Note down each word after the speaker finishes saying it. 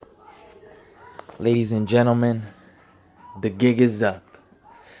Ladies and gentlemen, the gig is up.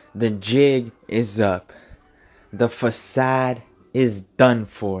 The jig is up. The facade is done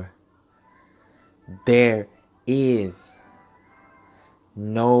for. There is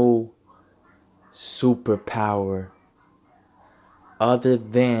no superpower other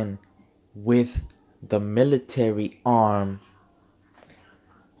than with the military arm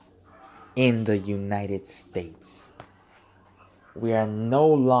in the United States. We are no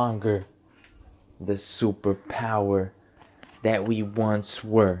longer the superpower that we once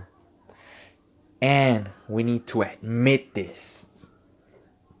were. And we need to admit this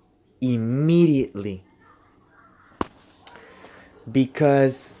immediately.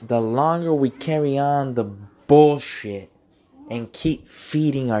 Because the longer we carry on the bullshit and keep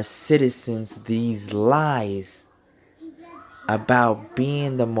feeding our citizens these lies about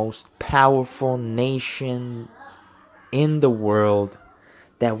being the most powerful nation in the world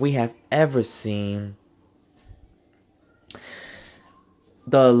that we have ever seen,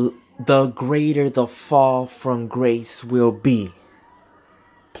 the greater the fall from grace will be.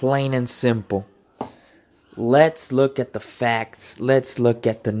 Plain and simple. Let's look at the facts. Let's look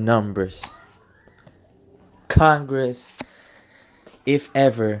at the numbers. Congress, if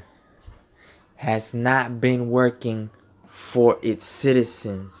ever, has not been working for its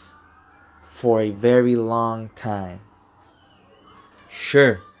citizens for a very long time.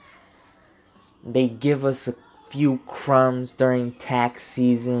 Sure, they give us a few crumbs during tax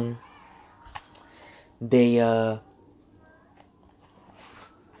season. They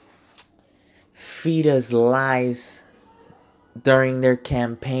feed us lies during their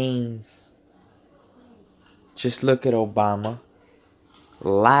campaigns. Just look at Obama.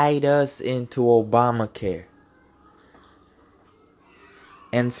 Lied us into Obamacare.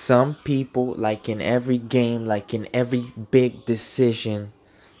 And some people, like in every game, like in every big decision,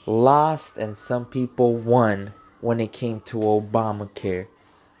 lost and some people won when it came to Obamacare.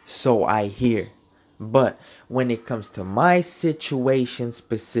 So I hear. But when it comes to my situation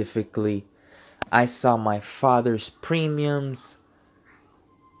specifically, I saw my father's premiums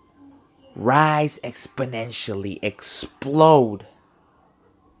rise exponentially, explode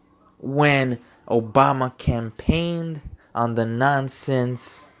when Obama campaigned on the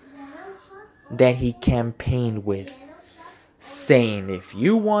nonsense that he campaigned with, saying if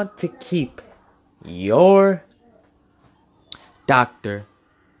you want to keep your doctor,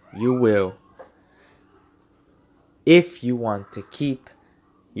 you will. If you want to keep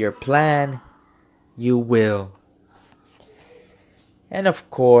your plan, you will. And of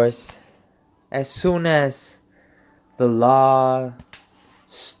course, as soon as the law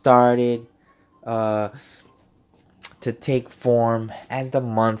started to take form, as the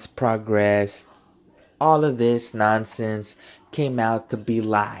months progressed, all of this nonsense came out to be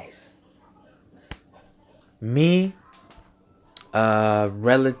lies. Me, a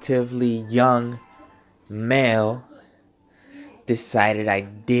relatively young male, decided I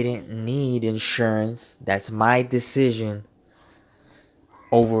didn't need insurance. That's my decision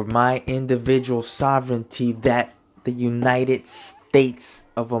over my individual sovereignty that the United States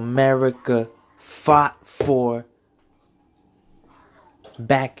of America fought for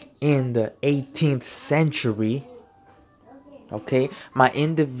back in the 18th century. Okay, my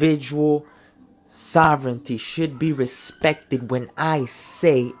individual sovereignty should be respected when I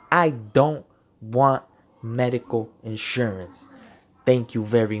say I don't want medical insurance. Thank you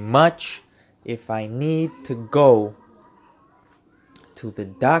very much. If I need to go to the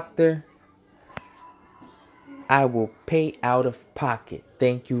doctor, I will pay out of pocket.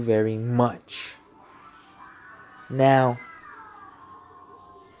 Thank you very much. Now,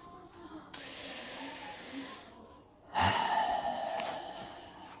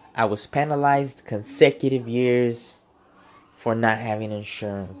 I was penalized consecutive years for not having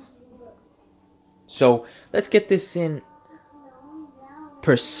insurance. So, let's get this in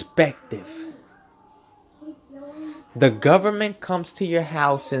perspective. The government comes to your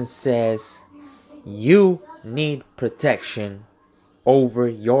house and says, you need protection over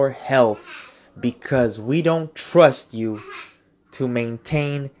your health because we don't trust you to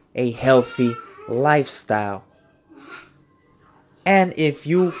maintain a healthy lifestyle. And if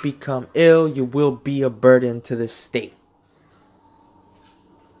you become ill, you will be a burden to the state.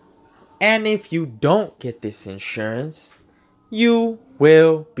 And if you don't get this insurance, you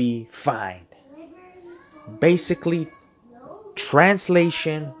will be fined. Basically,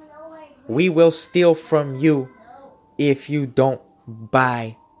 translation, we will steal from you if you don't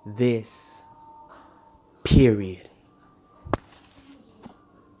buy this. Period.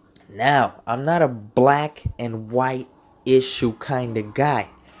 Now, I'm not a black and white issue kind of guy.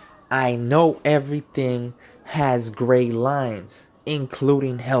 I know everything has gray lines,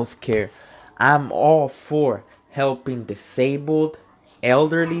 including healthcare. I'm all for helping disabled,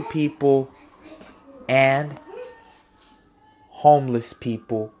 elderly people, and homeless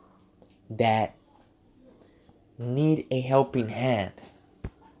people that need a helping hand,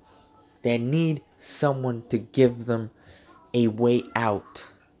 that need someone to give them a way out,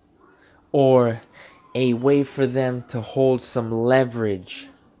 or a way for them to hold some leverage,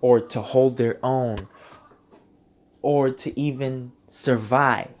 or to hold their own, or to even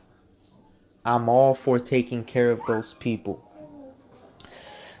survive. I'm all for taking care of those people.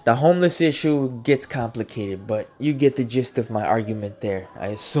 The homeless issue gets complicated, but you get the gist of my argument there,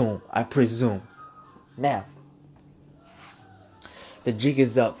 I presume. Now, the jig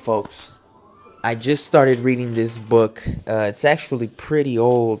is up, folks. I just started reading this book. It's actually pretty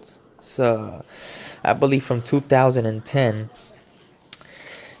old. It's, I believe, from 2010.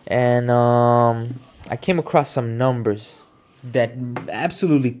 And I came across some numbers that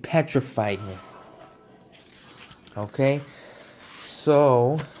absolutely petrified me. Okay?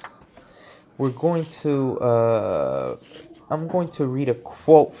 So, I'm going to read a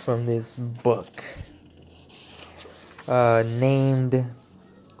quote from this book named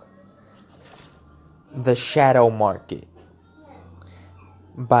The Shadow Market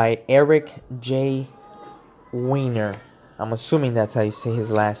by Eric J. Weiner. I'm assuming that's how you say his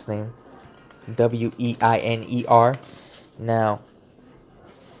last name. Weiner. Now,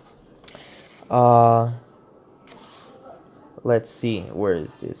 let's see. Where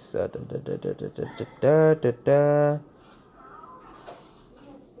is this?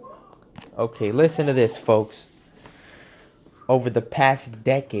 Okay, listen to this, folks. Over the past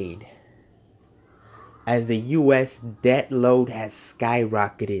decade, as the U.S. debt load has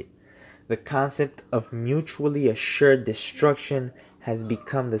skyrocketed, the concept of mutually assured destruction has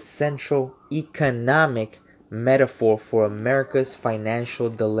become the central economic metaphor for America's financial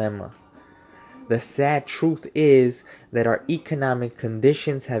dilemma. The sad truth is that our economic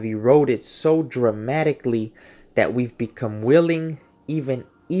conditions have eroded so dramatically that we've become willing, even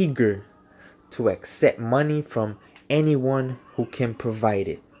eager, to accept money from anyone who can provide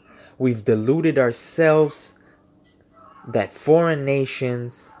it. We've deluded ourselves that foreign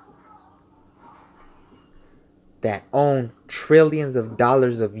nations that own trillions of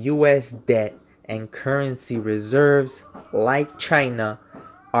dollars of U.S. debt and currency reserves, like China,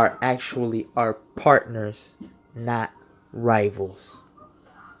 are actually our partners, not rivals.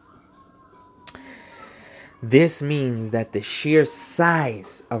 This means that the sheer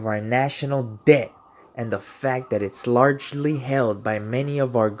size of our national debt and the fact that it's largely held by many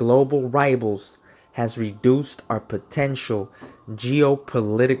of our global rivals has reduced our potential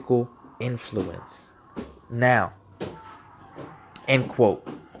geopolitical influence. Now, end quote.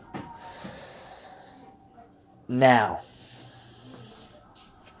 Now,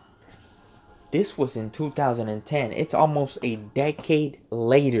 this was in 2010. It's almost a decade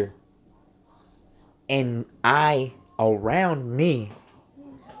later. And around me,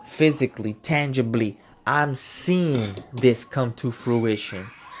 physically, tangibly, I'm seeing this come to fruition.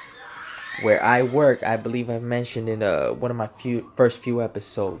 Where I work, I believe I've mentioned in one of my first few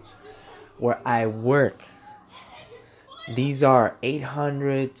episodes, where I work, these are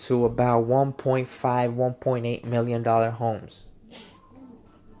 800 to about 1.5, 1.8 million dollar homes.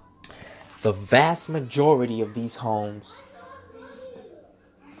 The vast majority of these homes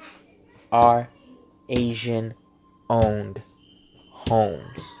are Asian-owned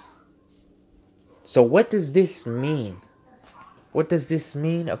homes. So what does this mean? What does this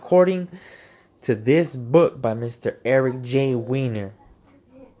mean? According to this book by Mr. Eric J. Weiner,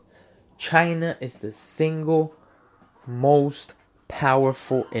 China is the single most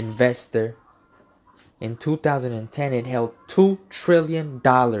powerful investor. In 2010, it held $2 trillion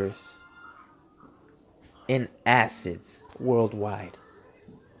in assets worldwide.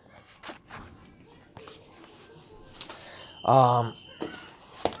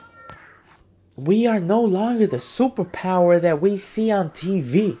 We are no longer the superpower that we see on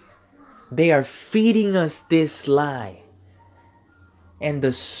TV. They are feeding us this lie. And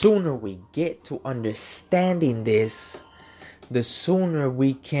the sooner we get to understanding this, the sooner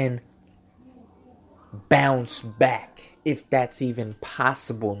we can bounce back, if that's even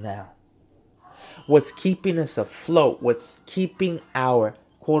possible now. What's keeping us afloat, what's keeping our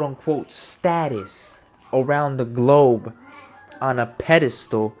quote-unquote status around the globe on a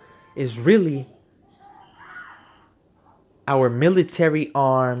pedestal is really our military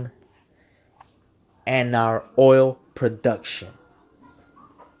arm and our oil production.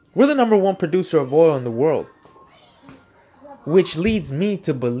 We're the number one producer of oil in the world. which leads me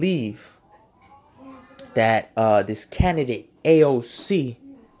to believe that this candidate AOC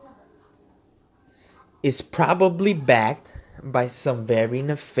is probably backed by some very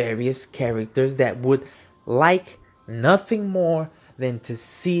nefarious characters that would like nothing more than to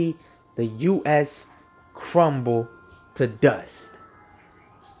see the U.S. crumble to dust.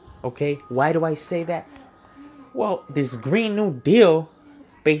 Okay, why do I say that? Well, this Green New Deal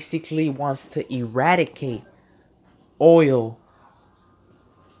basically wants to eradicate oil,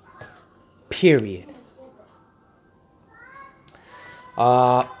 period.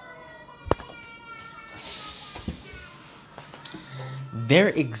 There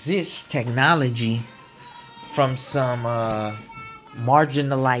exists technology from some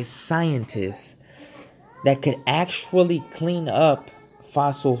marginalized scientists that could actually clean up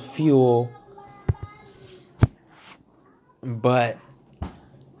fossil fuel, but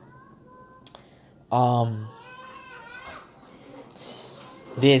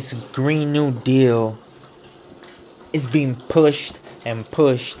this Green New Deal is being pushed and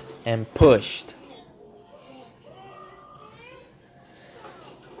pushed and pushed.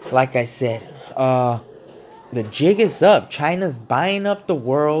 Like I said, the jig is up. China's buying up the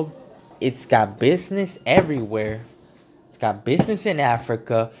world. It's got business everywhere. It's got business in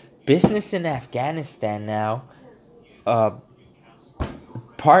Africa, business in Afghanistan now.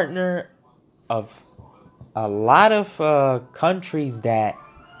 Partner of a lot of countries that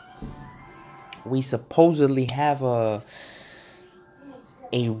we supposedly have a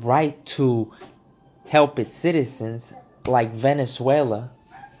right to help its citizens, like Venezuela.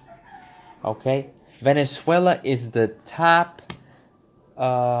 Okay, Venezuela is the top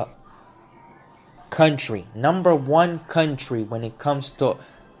country, number one country when it comes to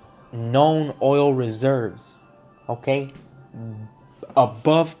known oil reserves. Okay,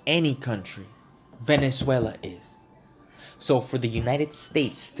 above any country, Venezuela is. So for the United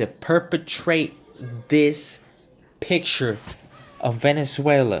States to perpetrate this picture of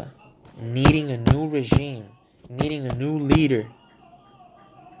Venezuela needing a new regime, needing a new leader,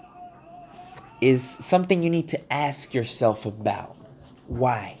 is something you need to ask yourself about.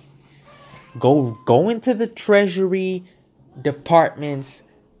 Why? Go into the Treasury Department's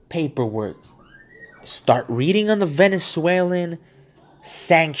paperwork. Start reading on the Venezuelan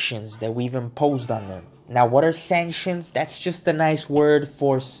sanctions that we've imposed on them. Now, what are sanctions? That's just a nice word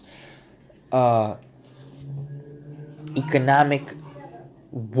for economic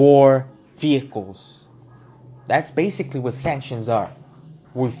war vehicles. That's basically what sanctions are.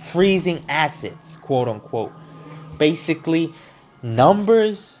 We're freezing assets, quote unquote. Basically,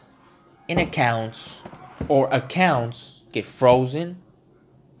 numbers in accounts or accounts get frozen,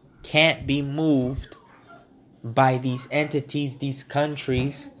 can't be moved by these entities, these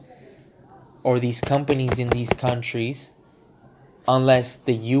countries, or these companies in these countries, unless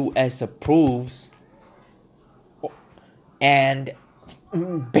the U.S. approves, and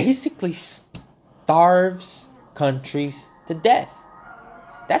basically starves countries to death.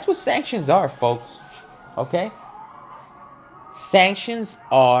 That's what sanctions are, folks. Okay? Sanctions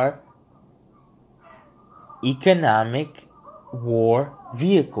are economic war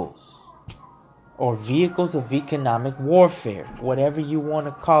vehicles, or vehicles of economic warfare, whatever you want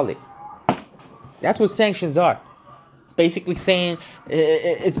to call it. That's what sanctions are. It's basically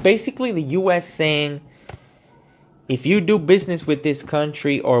the U.S. saying, if you do business with this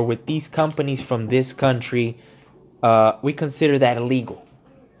country or with these companies from this country, we consider that illegal.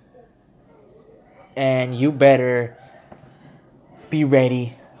 And you better be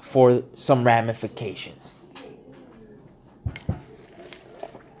ready for some ramifications.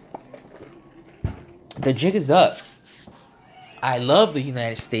 The jig is up. I love the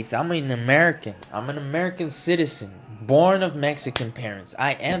United States. I'm an American. I'm an American citizen, born of Mexican parents.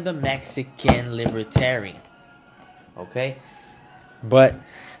 I am the Mexican libertarian. Okay? But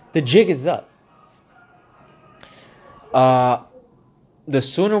the jig is up. The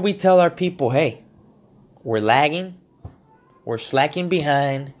sooner we tell our people, hey, we're lagging, we're slacking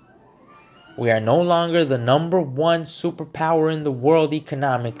behind, we are no longer the number one superpower in the world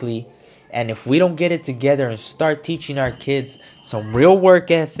economically, and if we don't get it together and start teaching our kids some real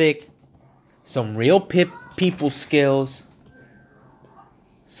work ethic, some real people skills,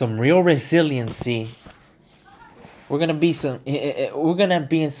 some real resiliency, we're gonna be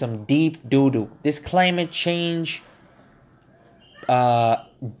in some deep doo-doo. This climate change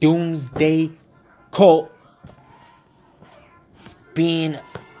doomsday cult being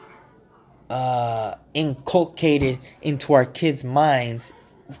inculcated into our kids' minds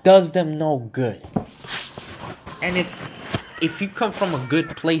does them no good. And if you come from a good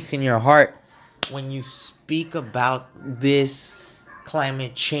place in your heart, when you speak about this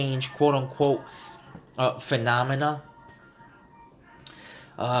climate change, quote unquote, phenomena.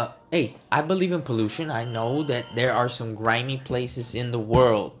 Hey, I believe in pollution. I know that there are some grimy places in the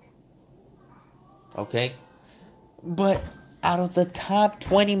world. Okay? But out of the top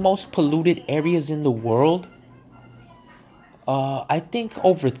 20 most polluted areas in the world, I think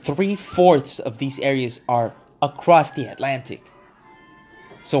over 3/4 of these areas are across the Atlantic.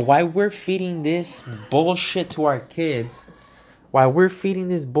 So why we're feeding this bullshit to our kids,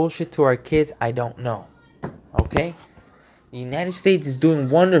 I don't know. Okay? The United States is doing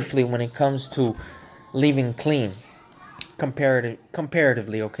wonderfully when it comes to living clean.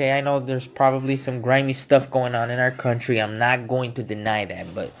 Comparatively, okay? I know there's probably some grimy stuff going on in our country. I'm not going to deny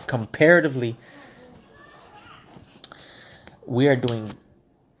that. But comparatively, we are doing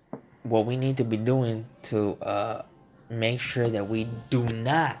what we need to be doing to make sure that we do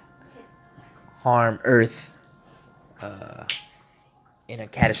not harm Earth in a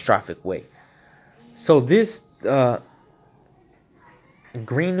catastrophic way. So this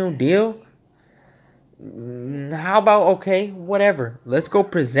Green New Deal, how about, okay, whatever. Let's go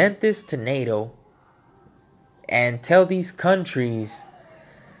present this to NATO and tell these countries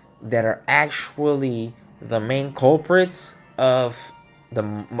that are actually the main culprits of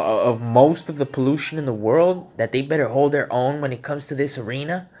most of the pollution in the world that they better hold their own when it comes to this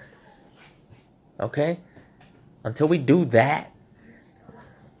arena. Okay? Until we do that,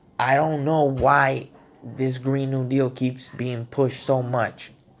 I don't know why this Green New Deal keeps being pushed so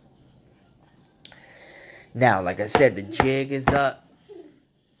much. Now, like I said, the jig is up.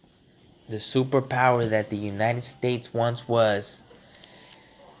 The superpower that the United States once was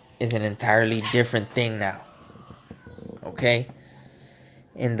is an entirely different thing now. Okay?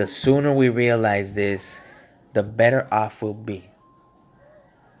 And the sooner we realize this, the better off we'll be.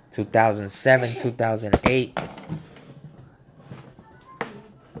 2007, 2008,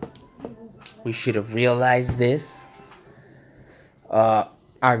 we should have realized this.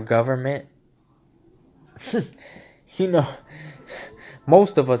 Our government,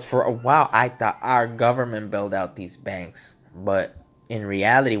 most of us for a while, I thought our government bailed out these banks. But in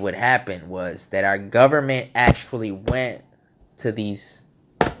reality, what happened was that our government actually went to these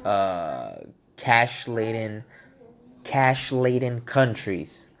cash-laden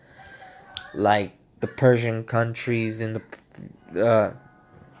countries, like the Persian countries and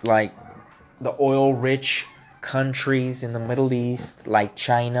like the oil-rich countries in the Middle East, like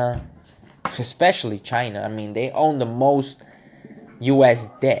China, especially China. I mean, they own the most U.S.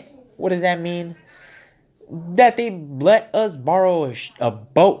 debt. What does that mean? That they let us borrow a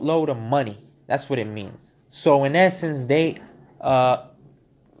boatload of money. That's what it means. So in essence, they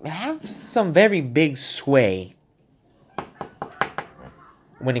have some very big sway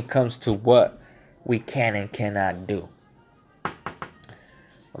when it comes to what we can and cannot do.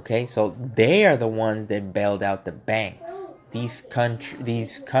 Okay, so they are the ones that bailed out the banks. These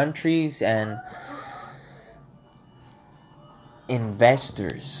countries and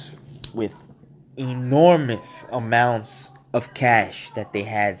investors with enormous amounts of cash that they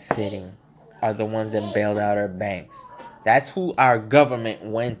had sitting are the ones that bailed out our banks. That's who our government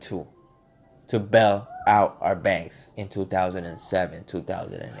went to bail out our banks in 2007,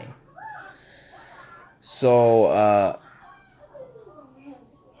 2008. So,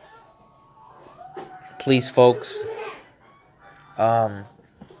 please, folks, let's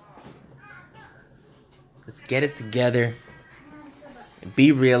get it together.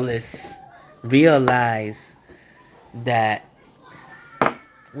 Be realists. Realize that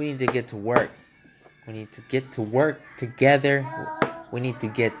we need to get to work. We need to get to work together. We need to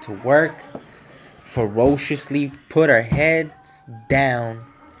get to work ferociously, put our heads down,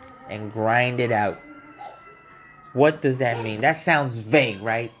 and grind it out. What does that mean? That sounds vague,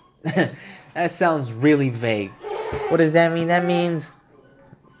 right? That sounds really vague. What does that mean? That means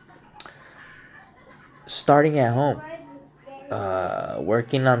starting at home.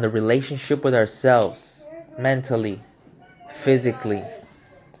 Working on the relationship with ourselves, mentally, physically,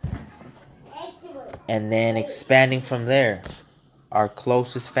 and then expanding from there. Our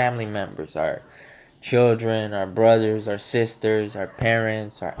closest family members, our children, our brothers, our sisters, our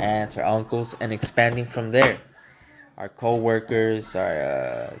parents, our aunts, our uncles, and expanding from there. Our co-workers,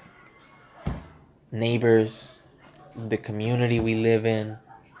 our neighbors, the community we live in,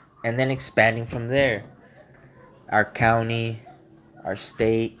 and then expanding from there. Our county, our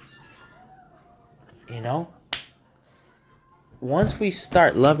state, once we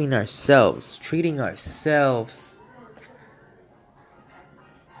start loving ourselves, treating ourselves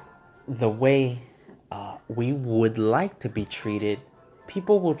the way we would like to be treated,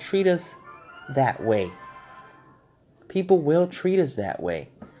 people will treat us that way. People will treat us that way.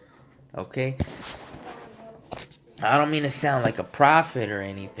 Okay? I don't mean to sound like a prophet or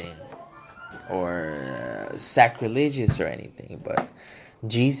anything, or sacrilegious or anything, but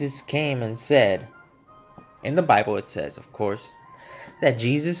Jesus came and said, in the Bible it says, of course, that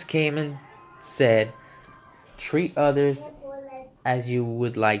Jesus came and said, treat others as you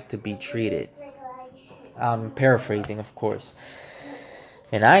would like to be treated. I'm paraphrasing, of course.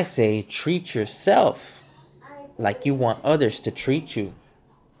 And I say, treat yourself like you want others to treat you.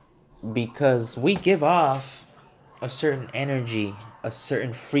 Because we give off a certain energy, a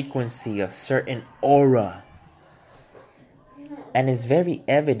certain frequency, a certain aura. And it's very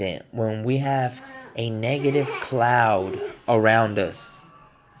evident when we have a negative cloud around us.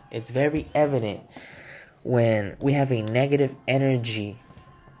 It's very evident when we have a negative energy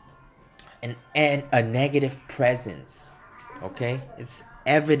and a negative presence. Okay? It's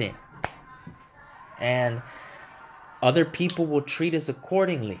evident. And other people will treat us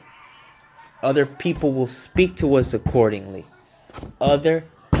accordingly. Other people will speak to us accordingly. Other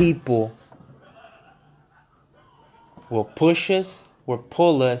people will push us, will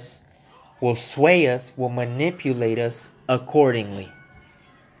pull us, will sway us, will manipulate us accordingly.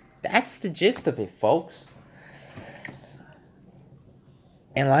 That's the gist of it, folks.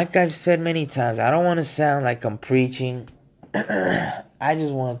 And like I've said many times, I don't want to sound like I'm preaching. I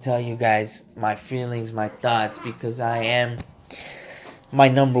just want to tell you guys my feelings, my thoughts, because I am my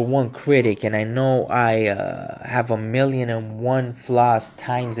number one critic, and I know I have 1,000,001 flaws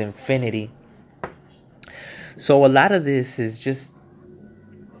times infinity. So a lot of this is just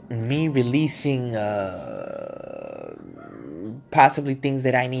me releasing possibly things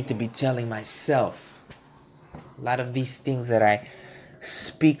that I need to be telling myself. A lot of these things that I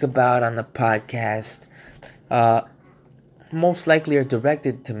speak about on the podcast most likely are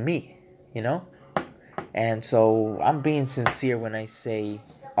directed to me, you know? And so I'm being sincere when I say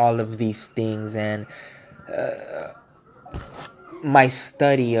all of these things, and my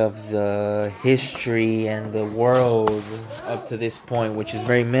study of the history and the world up to this point, which is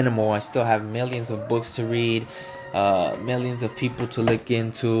very minimal. I still have millions of books to read, millions of people to look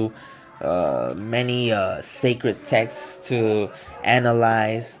into, many sacred texts to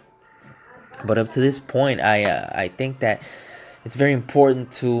analyze. But up to this point, I think that it's very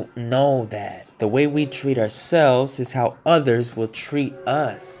important to know that the way we treat ourselves is how others will treat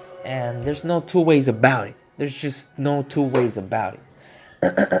us. And there's no two ways about it. There's just no two ways about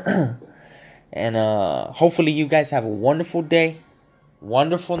it. And hopefully you guys have a wonderful day,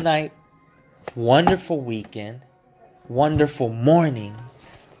 wonderful night, wonderful weekend, wonderful morning.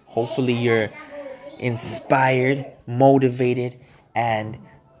 Hopefully you're inspired, motivated, and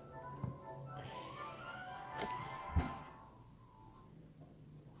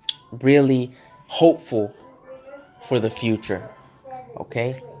really hopeful for the future.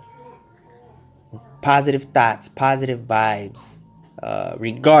 Okay? Positive thoughts, positive vibes,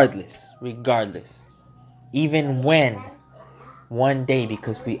 regardless, even when one day,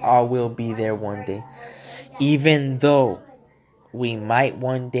 because we all will be there one day, even though we might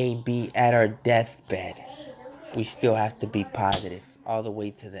one day be at our deathbed, we still have to be positive all the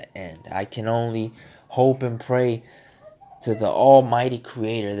way to the end. I can only hope and pray to the Almighty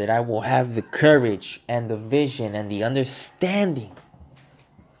Creator that I will have the courage and the vision and the understanding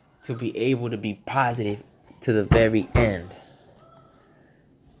to be able to be positive to the very end.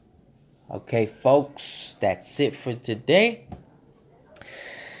 Okay, folks, that's it for today.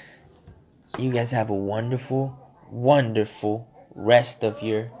 You guys have a wonderful, wonderful rest of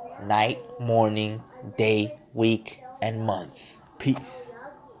your night, morning, day, week, and month. Peace.